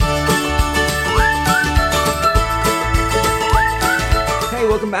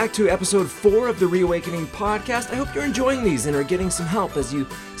welcome back to episode 4 of the Reawakening Podcast. I hope you're enjoying these and are getting some help as you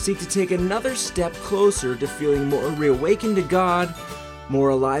seek to take another step closer to feeling more reawakened to God, more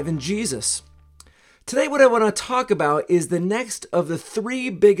alive in Jesus. Today, what I want to talk about is the next of the 3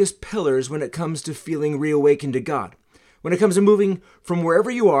 biggest pillars when it comes to feeling reawakened to God. When it comes to moving from wherever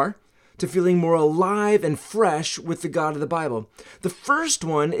you are to feeling more alive and fresh with the God of the Bible. The first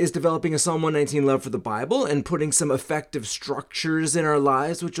one is developing a Psalm 119 love for the Bible and putting some effective structures in our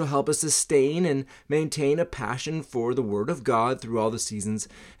lives which will help us sustain and maintain a passion for the Word of God through all the seasons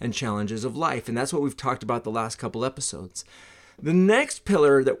and challenges of life. And that's what we've talked about the last couple episodes. The next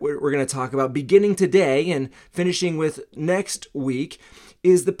pillar that we're going to talk about beginning today and finishing with next week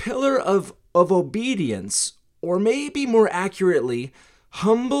is the pillar of obedience, or maybe more accurately,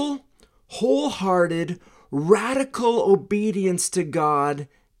 humble, wholehearted, radical obedience to God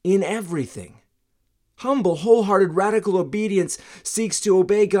in everything. Humble, wholehearted, radical obedience seeks to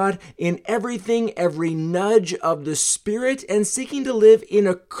obey God in everything, every nudge of the Spirit, and seeking to live in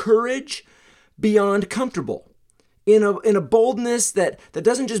a courage beyond comfortable. In a boldness that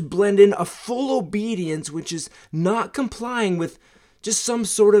doesn't just blend in, a full obedience which is not complying with just some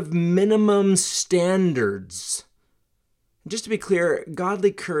sort of minimum standards. Just to be clear,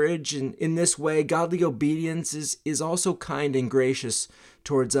 godly courage in this way, godly obedience is also kind and gracious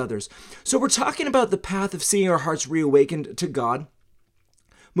towards others. So we're talking about the path of seeing our hearts reawakened to God,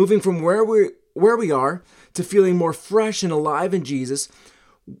 moving from where we are to feeling more fresh and alive in Jesus.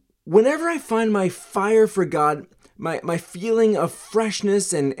 Whenever I find my fire for God, my feeling of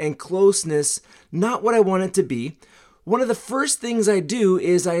freshness and closeness, not what I want it to be, one of the first things I do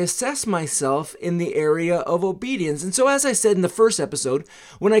is I assess myself in the area of obedience. And so as I said in the first episode,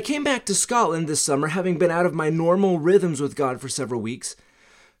 when I came back to Scotland this summer, having been out of my normal rhythms with God for several weeks,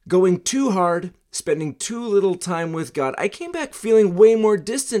 going too hard, spending too little time with God, I came back feeling way more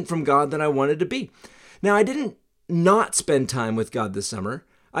distant from God than I wanted to be. Now, I didn't not spend time with God this summer.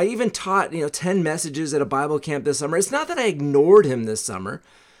 I even taught 10 messages at a Bible camp this summer. It's not that I ignored him this summer,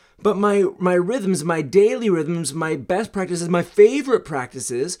 but my rhythms, my daily rhythms, my best practices, my favorite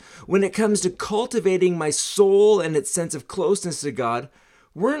practices, when it comes to cultivating my soul and its sense of closeness to God,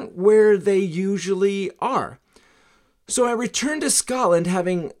 weren't where they usually are. So I returned to Scotland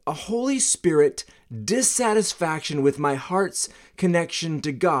having a Holy Spirit dissatisfaction with my heart's connection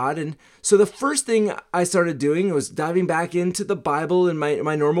to God. And so the first thing I started doing was diving back into the Bible in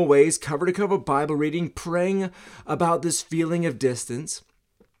my normal ways, cover to cover Bible reading, praying about this feeling of distance.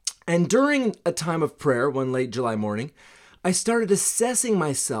 And during a time of prayer, one late July morning, I started assessing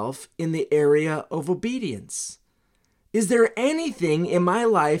myself in the area of obedience. Is there anything in my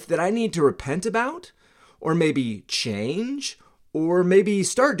life that I need to repent about? Or maybe change? Or maybe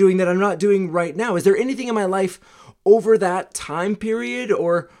start doing that I'm not doing right now? Is there anything in my life over that time period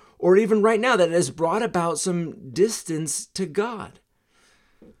or even right now that has brought about some distance to God?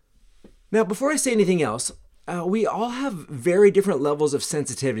 Now, before I say anything else, we all have very different levels of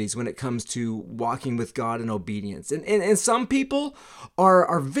sensitivities when it comes to walking with God and obedience. And some people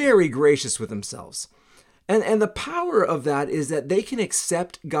are very gracious with themselves. And the power of that is that they can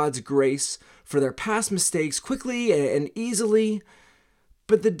accept God's grace for their past mistakes quickly and easily.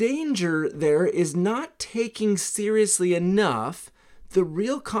 But the danger there is not taking seriously enough the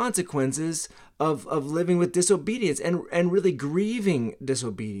real consequences of living with disobedience and really grieving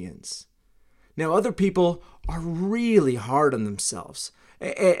disobedience. Now, other people are really hard on themselves.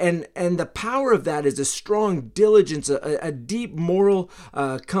 And the power of that is a strong diligence, a deep moral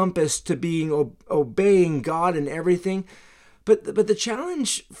compass to obeying God in everything. But the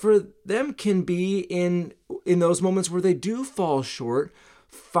challenge for them can be in those moments where they do fall short,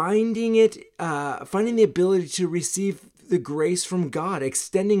 finding the ability to receive the grace from God,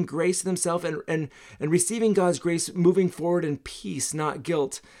 extending grace to themselves and receiving God's grace, moving forward in peace, not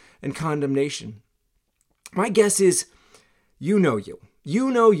guilt and condemnation. My guess is you know you. You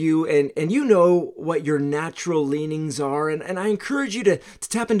know you, and you know what your natural leanings are. And I encourage you to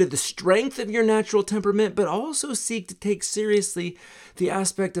tap into the strength of your natural temperament, but also seek to take seriously the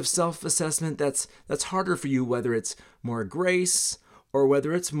aspect of self-assessment that's harder for you, whether it's more grace or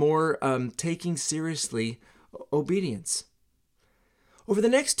whether it's more taking seriously obedience. Over the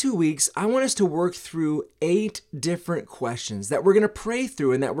next 2 weeks, I want us to work through 8 different questions that we're going to pray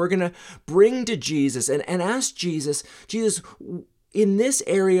through and that we're going to bring to Jesus and ask Jesus, in this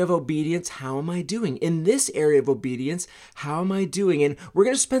area of obedience, how am I doing? In this area of obedience, how am I doing? And we're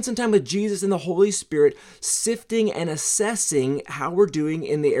going to spend some time with Jesus and the Holy Spirit sifting and assessing how we're doing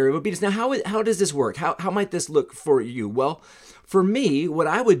in the area of obedience. Now, how does this work? How might this look for you? Well, for me, what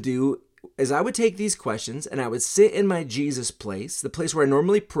I would do I would take these questions and I would sit in my Jesus place, the place where I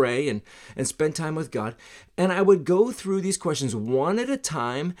normally pray and spend time with God, and I would go through these questions one at a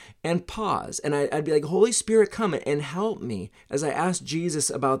time and pause. And I'd be like, Holy Spirit, come and help me as I ask Jesus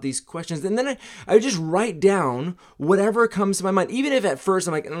about these questions. And then I would just write down whatever comes to my mind, even if at first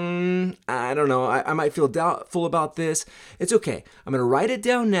I'm like, I don't know, I might feel doubtful about this. It's okay. I'm going to write it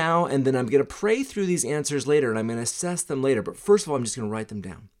down now, and then I'm going to pray through these answers later, and I'm going to assess them later. But first of all, I'm just going to write them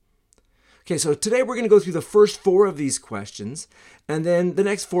down. Okay, so today we're going to go through the first 4 of these questions, and then the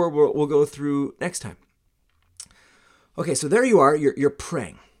next 4 we'll go through next time. Okay, so there you are, you're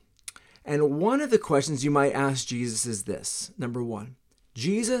praying. And one of the questions you might ask Jesus is this. Number 1,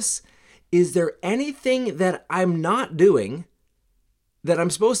 Jesus, is there anything that I'm not doing that I'm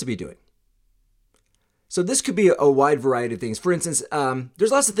supposed to be doing? So this could be a wide variety of things. For instance,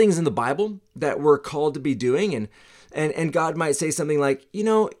 there's lots of things in the Bible that we're called to be doing, and God might say something like,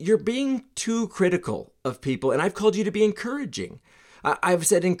 you're being too critical of people, and I've called you to be encouraging. I've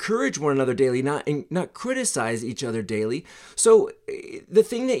said encourage one another daily, not criticize each other daily. So the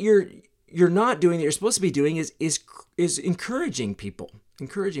thing that you're not doing that you're supposed to be doing is encouraging people.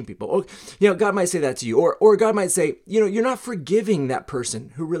 Or, God might say that to you, or God might say, you're not forgiving that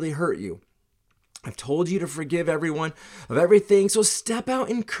person who really hurt you. I've told you to forgive everyone of everything, so step out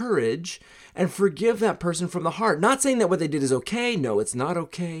in courage and forgive that person from the heart. Not saying that what they did is okay. No, it's not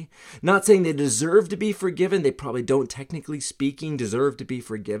okay. Not saying they deserve to be forgiven. They probably don't, technically speaking, deserve to be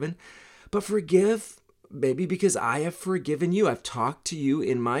forgiven. But forgive, maybe because I have forgiven you. I've talked to you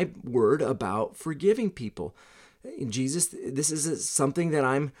in my word about forgiving people. Jesus, this is something that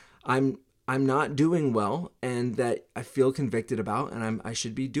I'm not doing well and that I feel convicted about, and I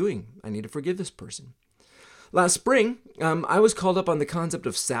should be doing. I need to forgive this person. Last spring, I was called up on the concept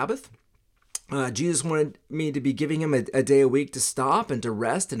of Sabbath. Jesus wanted me to be giving him a day a week to stop and to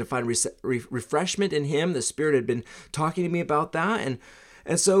rest and to find refreshment in him. The Spirit had been talking to me about that.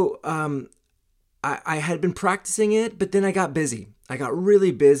 And so I had been practicing it, but then I got busy. I got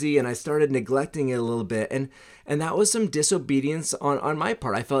really busy and I started neglecting it a little bit. And that was some disobedience on my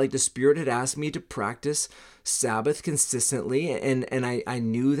part. I felt like the Spirit had asked me to practice Sabbath consistently, and I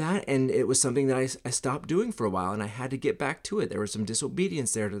knew that, and it was something that I stopped doing for a while, and I had to get back to it. There was some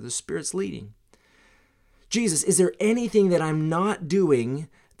disobedience there to the Spirit's leading. Jesus, is there anything that I'm not doing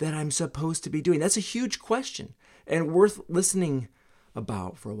that I'm supposed to be doing? That's a huge question and worth listening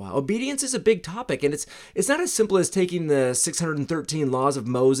about for a while. Obedience is a big topic, and it's not as simple as taking the 613 laws of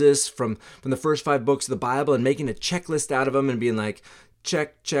Moses from the first 5 books of the Bible and making a checklist out of them and being like,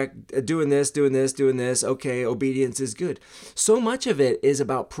 check, doing this. Okay, obedience is good. So much of it is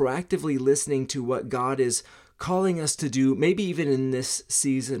about proactively listening to what God is calling us to do, maybe even in this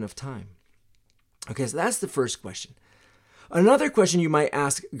season of time. Okay, so that's the first question. Another question you might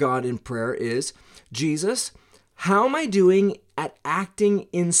ask God in prayer is, Jesus, how am I doing at acting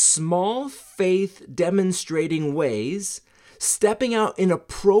in small faith demonstrating ways, stepping out in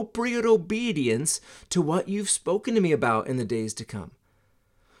appropriate obedience to what you've spoken to me about in the days to come?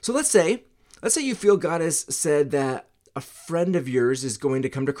 So let's say you feel God has said that a friend of yours is going to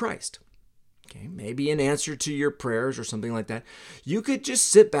come to Christ. Okay, maybe in answer to your prayers or something like that. You could just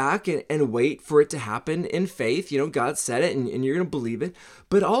sit back and wait for it to happen in faith. God said it and you're going to believe it.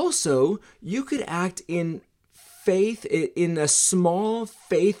 But also, you could act in faith in a small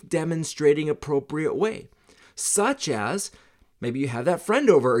faith demonstrating appropriate way, such as maybe you have that friend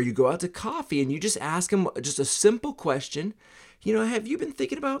over or you go out to coffee and you just ask them just a simple question. Have you been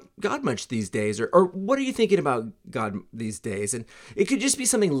thinking about God much these days? Or what are you thinking about God these days? And it could just be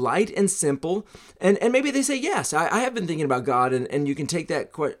something light and simple. And maybe they say, yes, I have been thinking about God, and you can take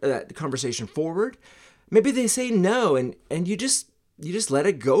that conversation forward. Maybe they say no, and you just let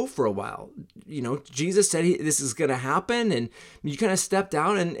it go for a while. Jesus said this is going to happen, and you kind of stepped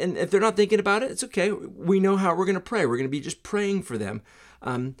out, and if they're not thinking about it, it's okay. We know how we're going to pray. We're going to be just praying for them.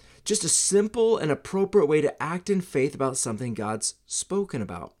 Just a simple and appropriate way to act in faith about something God's spoken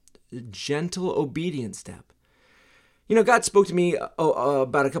about. A gentle obedience step. God spoke to me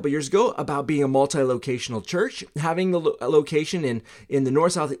about a couple years ago about being a multi-locational church, having a location in the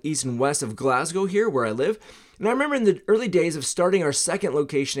north, south, east, and west of Glasgow here where I live. And I remember in the early days of starting our second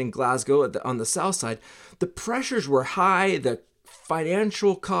location in Glasgow on the south side, the pressures were high, the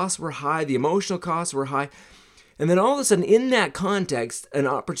financial costs were high, the emotional costs were high. And then all of a sudden, in that context, an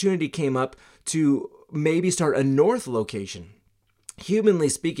opportunity came up to maybe start a north location. Humanly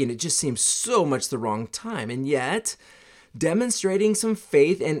speaking, it just seems so much the wrong time. And yet, demonstrating some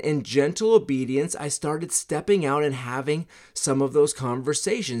faith and gentle obedience, I started stepping out and having some of those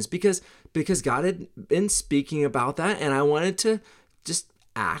conversations because God had been speaking about that, and I wanted to just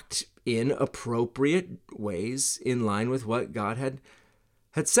act in appropriate ways in line with what God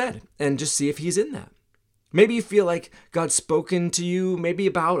had said, and just see if he's in that. Maybe you feel like God's spoken to you maybe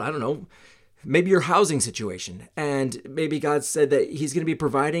about, I don't know, maybe your housing situation, and maybe God said that he's going to be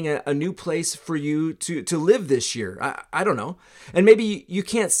providing a new place for you to live this year. I don't know. And maybe you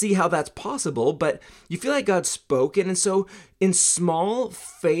can't see how that's possible, but you feel like God's spoken. And so in small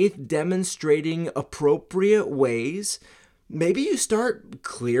faith demonstrating appropriate ways, maybe you start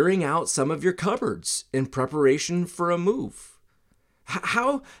clearing out some of your cupboards in preparation for a move.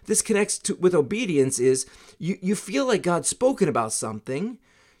 How this connects with obedience is you feel like God's spoken about something.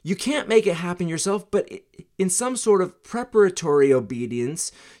 You can't make it happen yourself, but in some sort of preparatory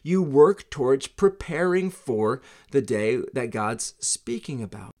obedience, you work towards preparing for the day that God's speaking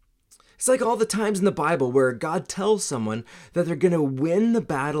about. It's like all the times in the Bible where God tells someone that they're going to win the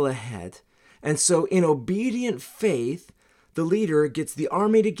battle ahead. And so in obedient faith, the leader gets the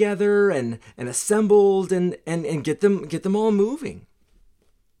army together and assembled and get them all moving.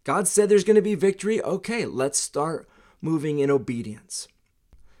 God said there's going to be victory. Okay, let's start moving in obedience.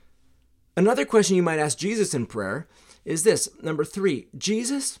 Another question you might ask Jesus in prayer is this. Number 3,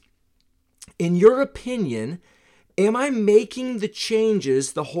 Jesus, in your opinion, am I making the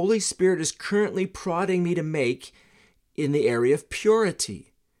changes the Holy Spirit is currently prodding me to make in the area of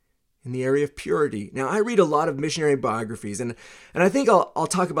purity? In the area of purity. Now, I read a lot of missionary biographies, and I think I'll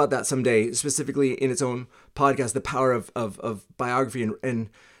talk about that someday, specifically in its own podcast, the power of biography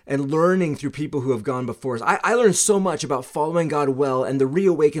and learning through people who have gone before us. I learned so much about following God well and the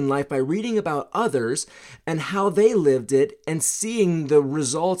reawakened life by reading about others and how they lived it and seeing the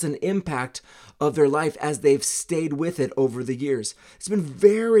results and impact of their life as they've stayed with it over the years. It's been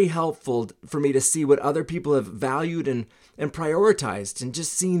very helpful for me to see what other people have valued and prioritized, and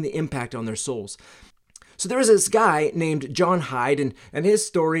just seeing the impact on their souls. So there was this guy named John Hyde, and his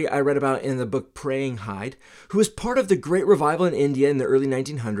story I read about in the book Praying Hyde, who was part of the Great Revival in India in the early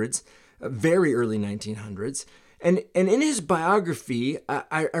 1900s, very early 1900s. And in his biography,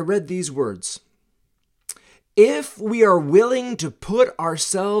 I read these words. If we are willing to put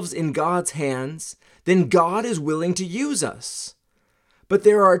ourselves in God's hands, then God is willing to use us. But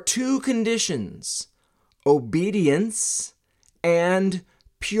there are 2 conditions: obedience and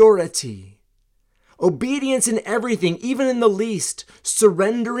purity. Obedience in everything, even in the least,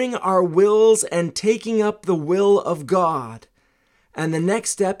 surrendering our wills and taking up the will of God. And the next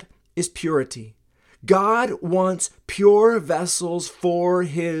step is purity. God wants pure vessels for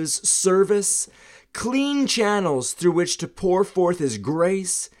his service, clean channels through which to pour forth his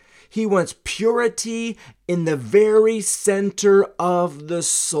grace. He wants purity in the very center of the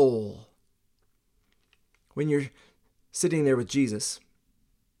soul. When you're sitting there with Jesus,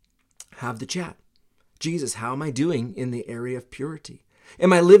 have the chat. Jesus, how am I doing in the area of purity?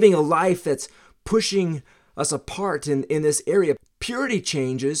 Am I living a life that's pushing us apart in this area? Purity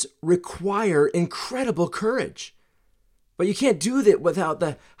changes require incredible courage. But you can't do that without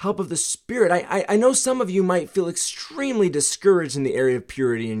the help of the Spirit. I know some of you might feel extremely discouraged in the area of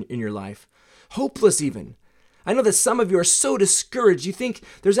purity in your life. Hopeless even. I know that some of you are so discouraged, you think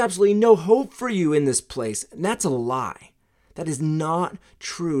there's absolutely no hope for you in this place. And that's a lie. That is not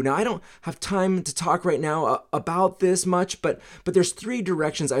true. Now, I don't have time to talk right now about this much, but there's 3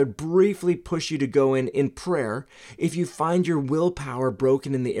 directions I would briefly push you to go in prayer if you find your willpower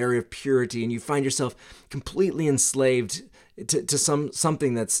broken in the area of purity and you find yourself completely enslaved to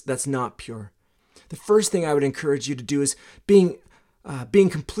something that's not pure. The first thing I would encourage you to do is being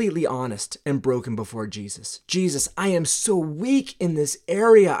completely honest and broken before Jesus. Jesus, I am so weak in this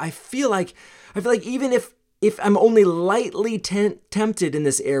area. I feel like even if I'm only lightly tempted in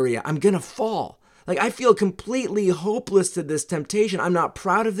this area, I'm going to fall. Like, I feel completely hopeless to this temptation. I'm not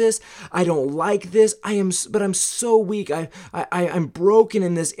proud of this. I don't like this. But I'm so weak. I'm broken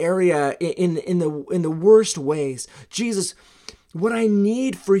in this area in the worst ways. Jesus, what I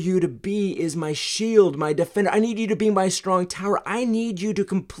need for you to be is my shield, my defender. I need you to be my strong tower. I need you to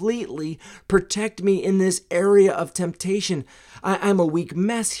completely protect me in this area of temptation. I'm a weak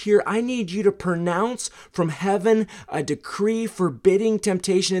mess here. I need you to pronounce from heaven a decree forbidding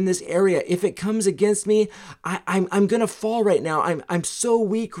temptation in this area. If it comes against me, I'm going to fall right now. I'm so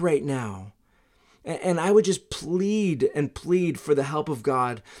weak right now. And I would just plead for the help of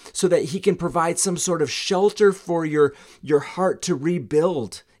God so that he can provide some sort of shelter for your heart to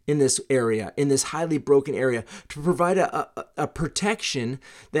rebuild in this area, in this highly broken area, to provide a protection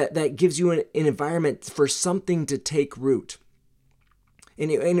that gives you an environment for something to take root.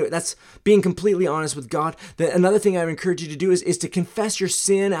 Anyway, that's being completely honest with God. Another thing I would encourage you to do is to confess your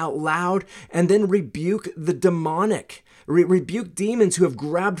sin out loud and then rebuke the demonic. Rebuke demons who have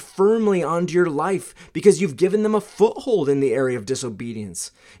grabbed firmly onto your life because you've given them a foothold in the area of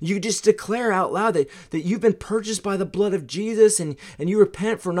disobedience. You just declare out loud that you've been purchased by the blood of Jesus, and you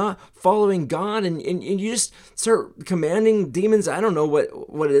repent for not following God, and you just start commanding demons, I don't know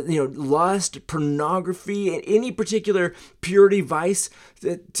lust, pornography, any particular purity vice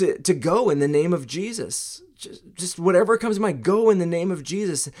to go in the name of Jesus. Just whatever comes to mind, go in the name of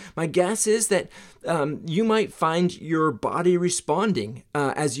Jesus. My guess is that you might find your body responding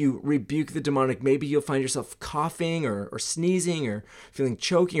as you rebuke the demonic. Maybe you'll find yourself coughing or sneezing or feeling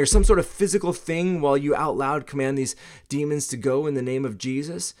choking or some sort of physical thing while you out loud command these demons to go in the name of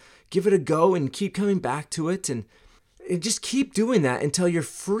Jesus. Give it a go and keep coming back to it, and just keep doing that until you're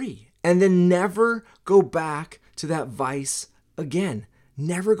free. And then never go back to that vice again.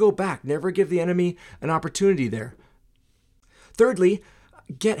 Never go back. Never give the enemy an opportunity there. Thirdly,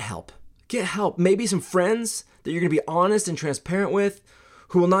 get help. Get help. Maybe some friends that you're going to be honest and transparent with,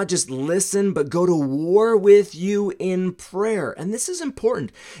 who will not just listen, but go to war with you in prayer. And this is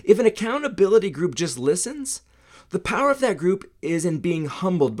important. If an accountability group just listens, the power of that group is in being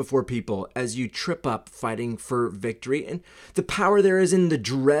humbled before people as you trip up fighting for victory. And the power there is in the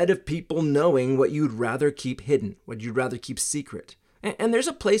dread of people knowing what you'd rather keep hidden, what you'd rather keep secret. And there's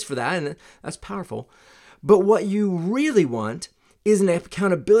a place for that, and that's powerful. But what you really want is an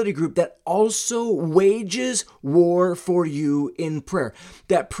accountability group that also wages war for you in prayer,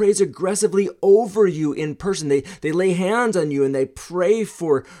 that prays aggressively over you in person. They lay hands on you and they pray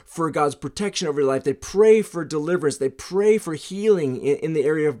for God's protection over your life. They pray for deliverance. They pray for healing in the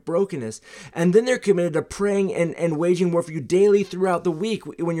area of brokenness. And then they're committed to praying and waging war for you daily throughout the week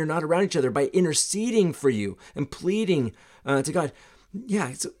when you're not around each other, by interceding for you and pleading to God.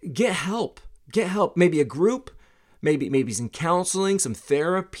 Yeah, so get help. Get help. Maybe a group, maybe some counseling, some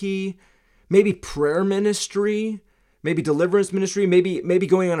therapy, maybe prayer ministry, maybe deliverance ministry, maybe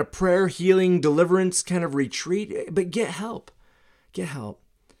going on a prayer, healing, deliverance kind of retreat. But get help. Get help.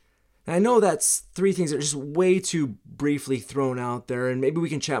 And I know that's three things that are just way too briefly thrown out there, and maybe we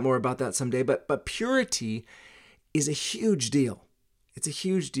can chat more about that someday. But purity is a huge deal. It's a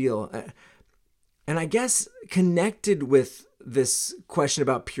huge deal. And I guess connected with this question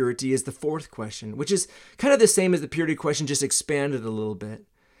about purity is the fourth question, which is kind of the same as the purity question, just expanded a little bit.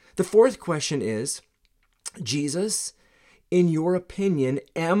 The fourth question is, Jesus, in your opinion,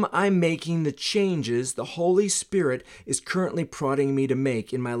 am I making the changes the Holy Spirit is currently prodding me to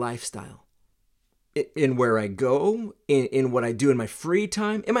make in my lifestyle? In where I go, in what I do in my free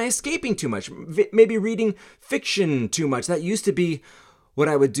time? Am I escaping too much? Maybe reading fiction too much? That used to be what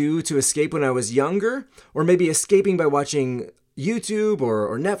I would do to escape when I was younger, or maybe escaping by watching YouTube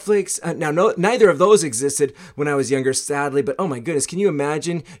or Netflix. Now, neither of those existed when I was younger, sadly, but oh my goodness, can you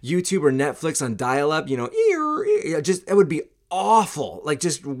imagine YouTube or Netflix on dial-up? It would be awful, like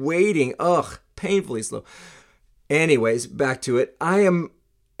just waiting, painfully slow. Anyways, back to it.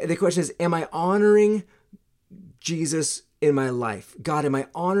 The question is, am I honoring Jesus in my life? God, am I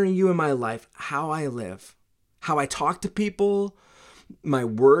honoring you in my life? How I live, how I talk to people, my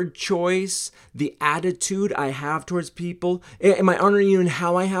word choice, the attitude I have towards people? Am I honoring you in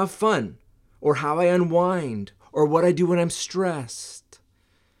how I have fun, or how I unwind, or what I do when I'm stressed?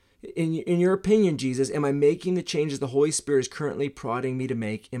 In your opinion, Jesus, am I making the changes the Holy Spirit is currently prodding me to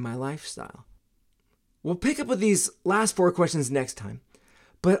make in my lifestyle? We'll pick up with these last four questions next time.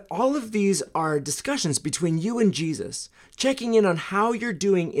 But all of these are discussions between you and Jesus, checking in on how you're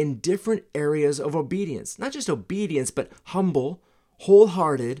doing in different areas of obedience. Not just obedience, but humble,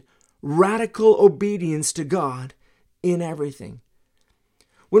 wholehearted, radical obedience to God in everything.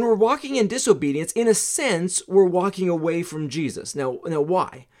 When we're walking in disobedience, in a sense, we're walking away from Jesus. Now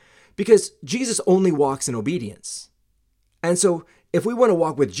why? Because Jesus only walks in obedience. And so if we want to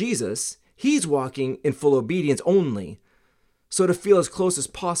walk with Jesus, he's walking in full obedience only. So to feel as close as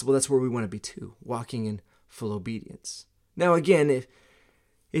possible, that's where we want to be too, walking in full obedience. Now again,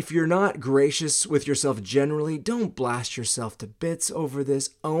 if you're not gracious with yourself generally, don't blast yourself to bits over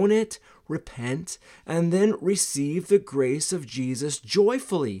this. Own it, repent, and then receive the grace of Jesus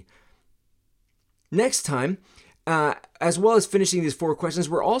joyfully. Next time, as well as finishing these four questions,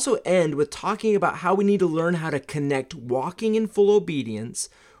 we'll also end with talking about how we need to learn how to connect walking in full obedience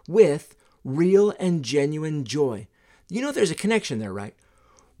with real and genuine joy. You know there's a connection there, right?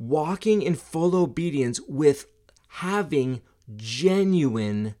 Walking in full obedience with having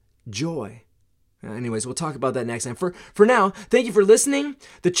genuine joy. Anyways, we'll talk about that next time. For now, thank you for listening.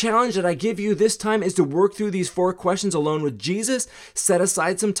 The challenge that I give you this time is to work through these four questions alone with Jesus. Set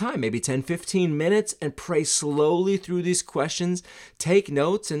aside some time, maybe 10, 15 minutes, and pray slowly through these questions. Take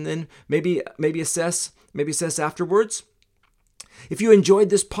notes, and then maybe assess afterwards. If you enjoyed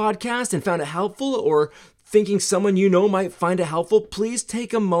this podcast and found it helpful, or thinking someone you know might find it helpful, please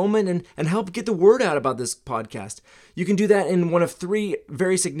take a moment and help get the word out about this podcast. You can do that in one of three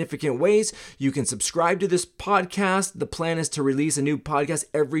very significant ways. You can subscribe to this podcast. The plan is to release a new podcast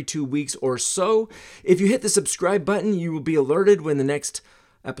every 2 weeks or so. If you hit the subscribe button, you will be alerted when the next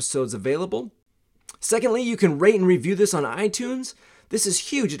episode's available. Secondly, you can rate and review this on iTunes. This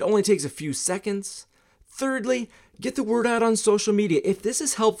is huge. It only takes a few seconds. Thirdly, get the word out on social media. If this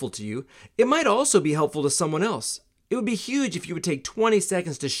is helpful to you, it might also be helpful to someone else. It would be huge if you would take 20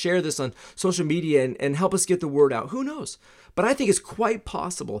 seconds to share this on social media and help us get the word out. Who knows? But I think it's quite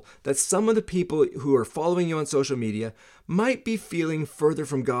possible that some of the people who are following you on social media might be feeling further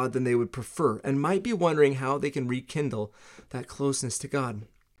from God than they would prefer and might be wondering how they can rekindle that closeness to God.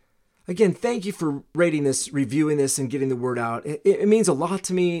 Again, thank you for rating this, reviewing this, and getting the word out. It means a lot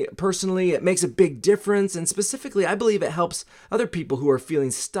to me personally. It makes a big difference. And specifically, I believe it helps other people who are feeling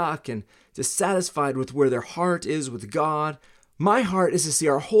stuck and dissatisfied with where their heart is with God. My heart is to see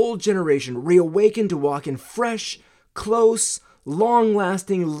our whole generation reawaken to walk in fresh, close,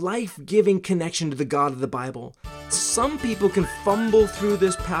 long-lasting, life-giving connection to the God of the Bible. Some people can fumble through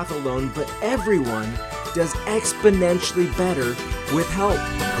this path alone, but everyone does exponentially better with help.